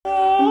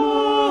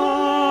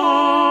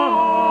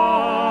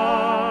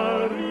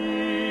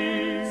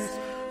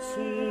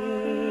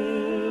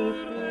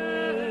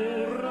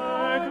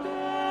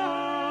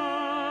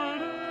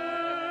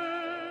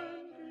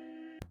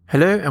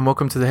Hello and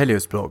welcome to the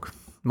Helios blog.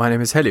 My name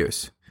is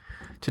Helios.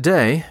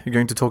 Today we're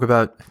going to talk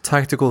about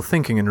tactical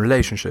thinking in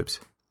relationships.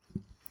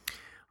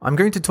 I'm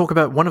going to talk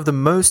about one of the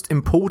most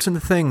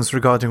important things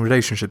regarding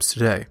relationships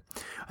today,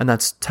 and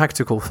that's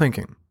tactical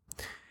thinking.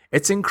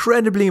 It's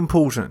incredibly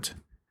important,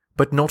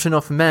 but not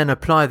enough men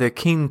apply their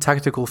keen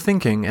tactical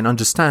thinking and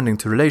understanding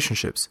to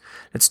relationships.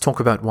 Let's talk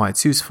about why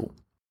it's useful.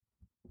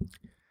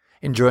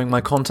 Enjoying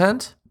my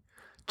content?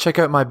 Check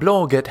out my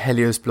blog at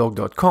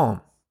heliosblog.com.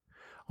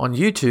 On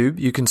YouTube,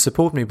 you can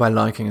support me by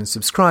liking and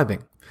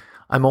subscribing.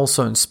 I'm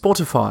also on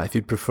Spotify if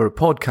you'd prefer a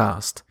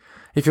podcast.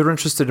 If you're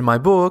interested in my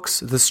books,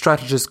 The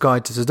Strategist's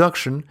Guide to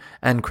Seduction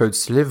and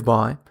Quotes to Live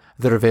By,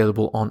 they're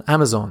available on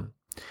Amazon.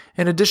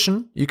 In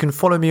addition, you can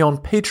follow me on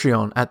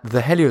Patreon at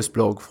The Helios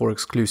blog for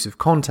exclusive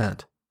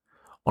content.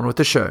 On with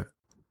the show.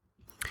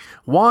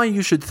 Why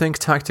you should think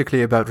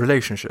tactically about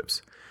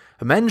relationships.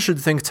 Men should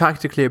think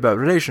tactically about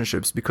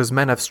relationships because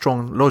men have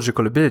strong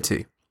logical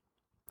ability.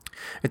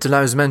 It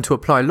allows men to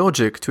apply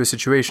logic to a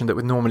situation that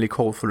would normally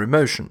call for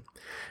emotion.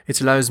 It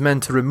allows men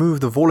to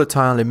remove the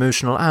volatile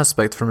emotional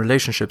aspect from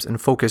relationships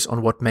and focus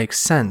on what makes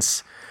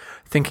sense.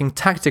 Thinking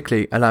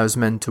tactically allows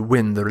men to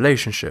win the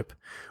relationship.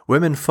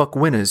 Women fuck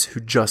winners who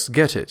just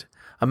get it.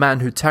 A man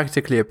who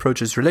tactically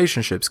approaches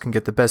relationships can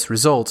get the best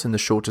results in the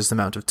shortest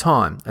amount of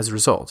time as a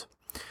result.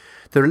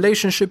 The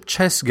relationship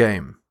chess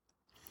game.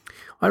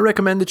 I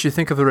recommend that you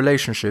think of a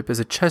relationship as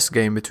a chess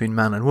game between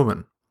man and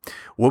woman.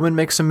 Woman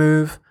makes a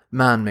move,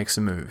 man makes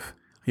a move.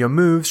 Your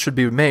moves should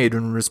be made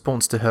in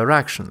response to her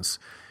actions.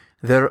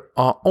 There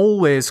are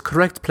always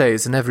correct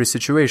plays in every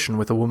situation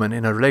with a woman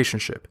in a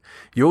relationship.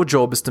 Your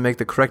job is to make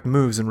the correct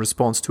moves in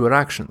response to her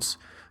actions.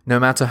 No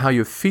matter how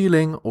you're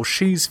feeling or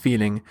she's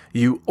feeling,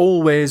 you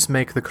always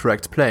make the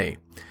correct play.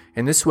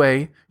 In this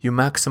way, you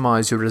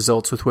maximize your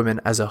results with women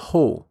as a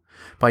whole.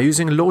 By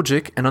using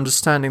logic and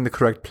understanding the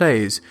correct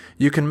plays,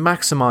 you can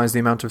maximize the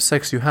amount of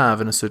sex you have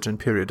in a certain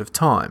period of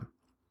time.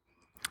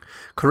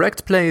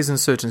 Correct plays in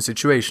certain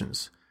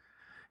situations.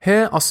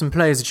 Here are some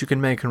plays that you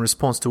can make in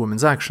response to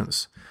women's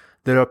actions.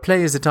 These are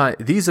plays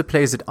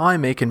that I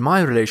make in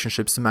my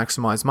relationships to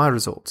maximize my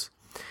results.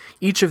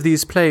 Each of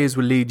these plays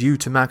will lead you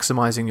to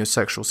maximizing your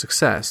sexual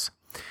success,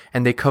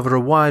 and they cover a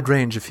wide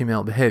range of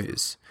female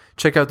behaviors.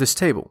 Check out this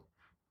table.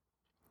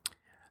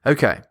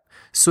 Okay,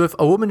 so if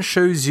a woman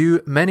shows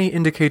you many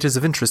indicators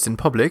of interest in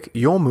public,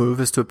 your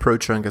move is to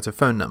approach her and get her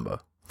phone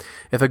number.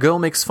 If a girl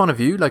makes fun of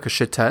you, like a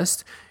shit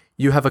test,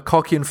 you have a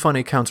cocky and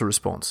funny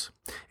counter-response.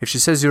 If she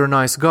says you're a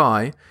nice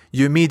guy,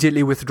 you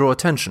immediately withdraw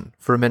attention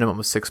for a minimum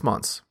of 6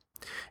 months.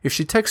 If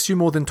she texts you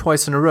more than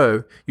twice in a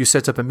row, you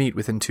set up a meet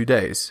within 2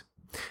 days.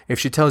 If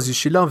she tells you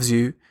she loves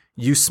you,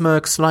 you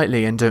smirk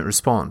slightly and don't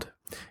respond.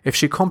 If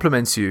she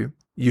compliments you,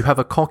 you have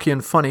a cocky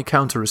and funny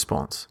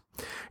counter-response.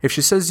 If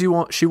she says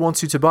she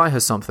wants you to buy her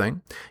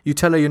something, you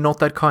tell her you're not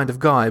that kind of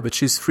guy, but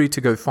she's free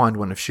to go find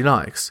one if she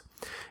likes.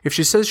 If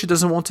she says she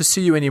doesn't want to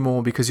see you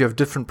anymore because you have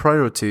different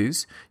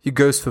priorities, you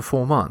ghost for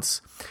 4 months.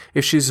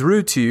 If she's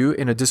rude to you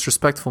in a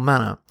disrespectful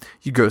manner,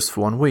 you ghost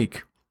for 1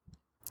 week.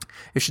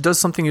 If she does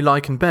something you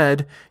like in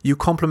bed, you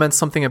compliment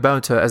something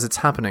about her as it's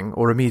happening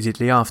or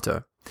immediately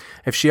after.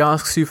 If she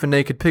asks you for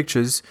naked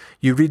pictures,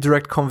 you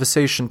redirect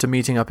conversation to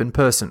meeting up in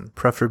person,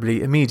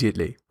 preferably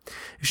immediately.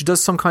 If she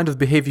does some kind of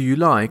behavior you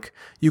like,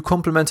 you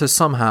compliment her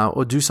somehow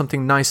or do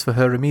something nice for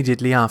her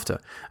immediately after,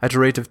 at a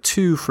rate of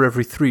 2 for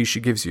every 3 she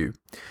gives you.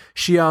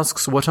 She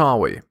asks, "What are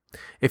we?"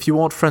 If you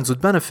want friends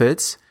with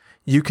benefits,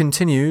 you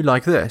continue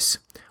like this.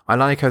 "I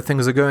like how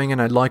things are going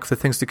and I'd like for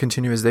things to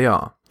continue as they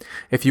are."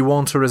 If you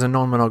want her as a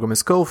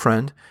non-monogamous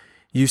girlfriend,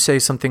 you say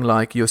something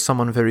like, "You're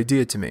someone very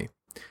dear to me."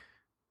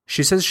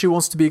 She says she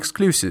wants to be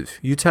exclusive.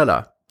 You tell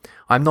her,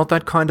 "I'm not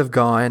that kind of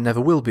guy and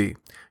never will be.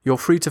 You're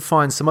free to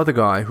find some other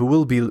guy who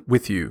will be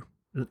with you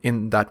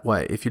in that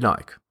way if you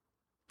like."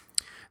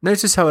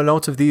 Notice how a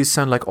lot of these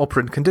sound like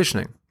operant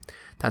conditioning.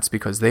 That's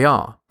because they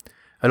are.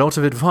 A lot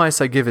of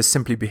advice I give is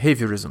simply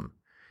behaviorism.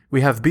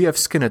 We have B.F.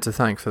 Skinner to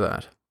thank for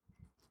that.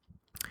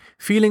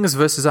 Feelings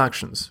versus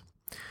actions.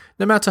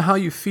 No matter how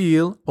you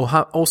feel or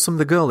how awesome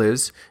the girl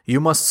is, you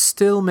must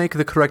still make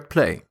the correct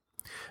play.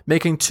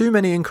 Making too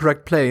many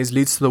incorrect plays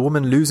leads to the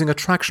woman losing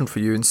attraction for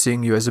you and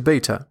seeing you as a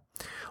beta.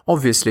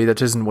 Obviously,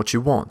 that isn't what you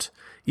want.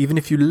 Even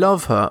if you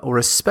love her, or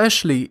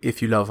especially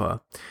if you love her,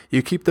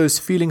 you keep those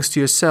feelings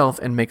to yourself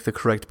and make the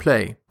correct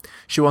play.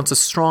 She wants a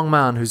strong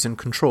man who's in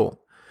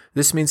control.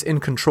 This means in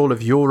control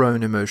of your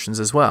own emotions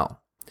as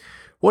well.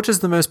 What is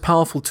the most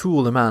powerful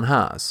tool a man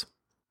has?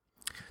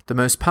 The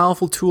most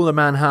powerful tool a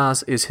man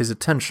has is his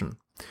attention.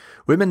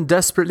 Women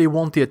desperately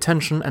want the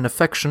attention and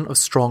affection of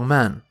strong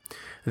men.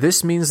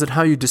 This means that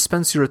how you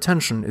dispense your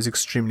attention is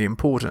extremely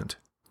important.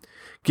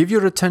 Give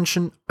your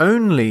attention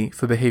only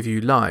for behavior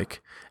you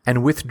like,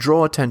 and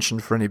withdraw attention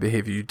for any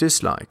behavior you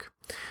dislike.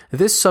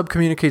 This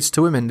subcommunicates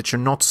to women that you're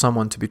not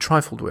someone to be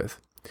trifled with.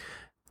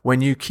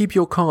 When you keep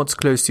your cards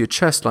close to your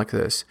chest like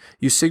this,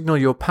 you signal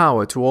your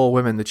power to all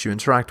women that you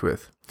interact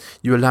with.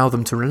 You allow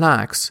them to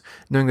relax,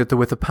 knowing that they're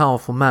with a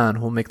powerful man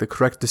who will make the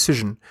correct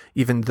decision,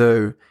 even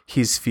though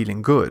he's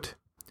feeling good.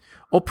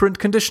 Operant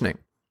conditioning.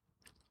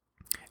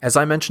 As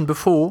I mentioned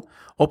before,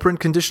 operant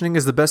conditioning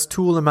is the best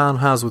tool a man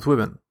has with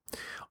women.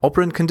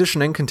 Operant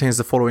conditioning contains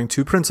the following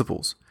 2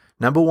 principles.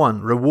 Number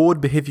 1, reward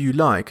behavior you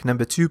like.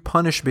 Number 2,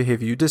 punish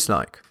behavior you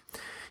dislike.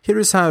 Here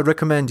is how I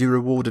recommend you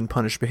reward and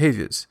punish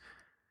behaviors.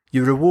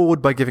 You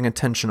reward by giving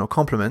attention or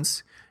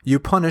compliments. You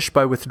punish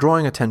by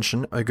withdrawing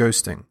attention or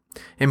ghosting.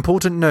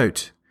 Important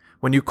note,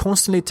 when you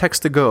constantly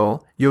text a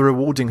girl, you're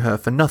rewarding her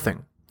for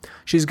nothing.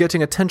 She's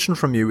getting attention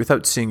from you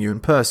without seeing you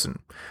in person.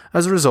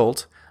 As a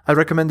result, I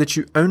recommend that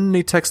you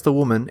only text a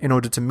woman in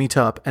order to meet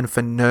up and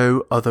for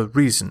no other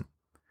reason.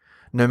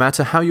 No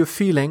matter how you're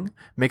feeling,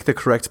 make the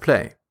correct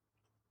play.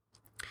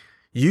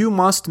 You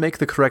must make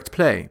the correct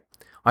play.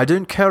 I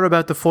don't care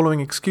about the following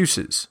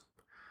excuses.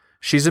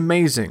 She's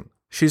amazing.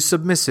 She's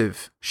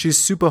submissive. She's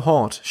super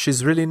hot.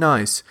 She's really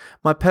nice.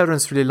 My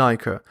parents really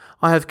like her.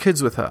 I have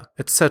kids with her,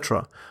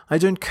 etc. I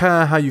don't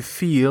care how you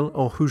feel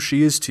or who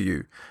she is to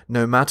you.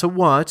 No matter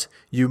what,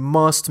 you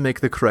must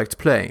make the correct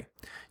play.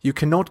 You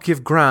cannot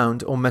give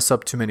ground or mess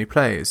up too many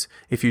plays.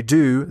 If you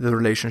do, the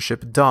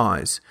relationship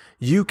dies.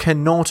 You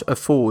cannot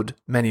afford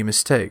many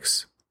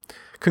mistakes.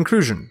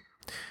 Conclusion.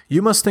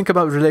 You must think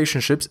about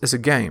relationships as a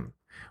game.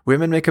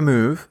 Women make a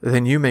move,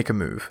 then you make a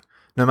move.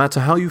 No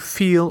matter how you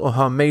feel or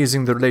how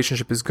amazing the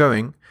relationship is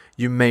going,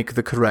 you make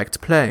the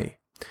correct play.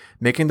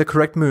 Making the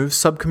correct move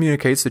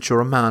subcommunicates that you're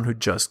a man who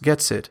just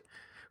gets it.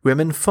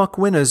 Women fuck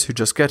winners who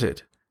just get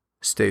it.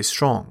 Stay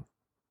strong.